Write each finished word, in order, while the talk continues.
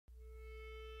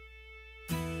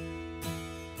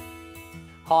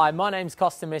Hi, my name's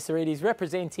Kosta Mesaritis,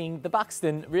 representing the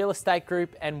Buxton Real Estate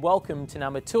Group, and welcome to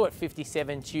number 2 at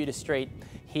 57 Tudor Street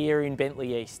here in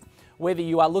Bentleigh East. Whether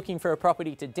you are looking for a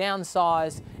property to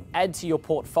downsize, add to your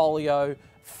portfolio,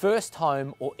 first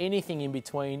home or anything in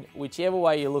between, whichever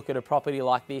way you look at a property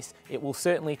like this, it will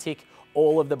certainly tick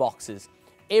all of the boxes.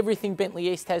 Everything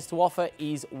Bentleigh East has to offer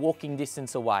is walking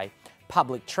distance away.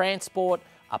 Public transport,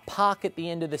 a park at the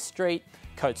end of the street,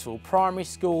 Coatesville Primary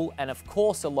School, and of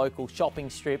course a local shopping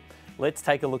strip. Let's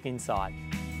take a look inside.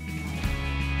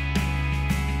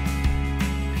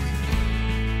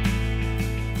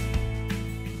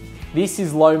 This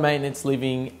is low maintenance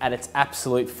living at its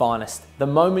absolute finest. The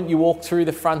moment you walk through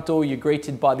the front door, you're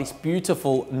greeted by this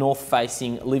beautiful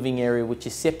north-facing living area, which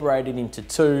is separated into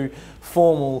two,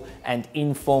 formal and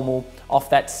informal, off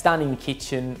that stunning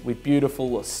kitchen with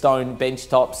beautiful stone bench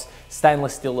tops,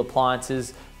 stainless steel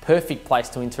appliances, perfect place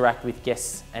to interact with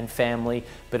guests and family,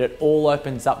 but it all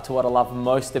opens up to what I love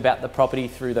most about the property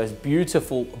through those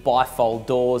beautiful bifold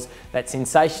doors, that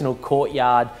sensational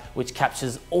courtyard which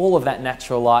captures all of that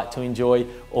natural light to enjoy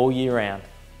all year round.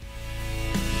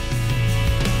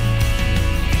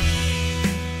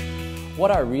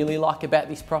 What I really like about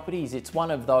this property is it's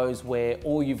one of those where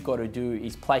all you've got to do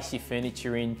is place your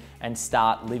furniture in and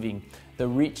start living. The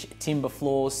rich timber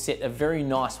floors set a very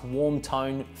nice warm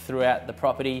tone throughout the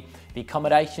property. The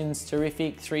accommodation's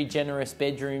terrific, 3 generous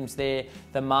bedrooms there,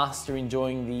 the master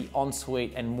enjoying the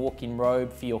ensuite and walk-in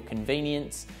robe for your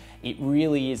convenience. It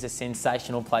really is a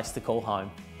sensational place to call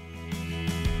home.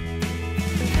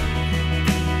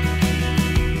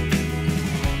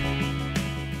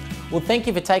 Well, thank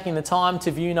you for taking the time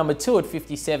to view number 2 at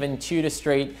 57 Tudor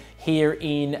Street here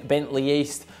in Bentleigh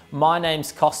East. My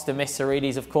name's Kosta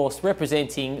Mesaritis, of course,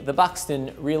 representing the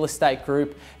Buxton Real Estate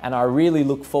Group, and I really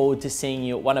look forward to seeing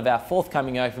you at one of our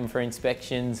forthcoming open for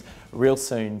inspections real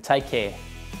soon. Take care.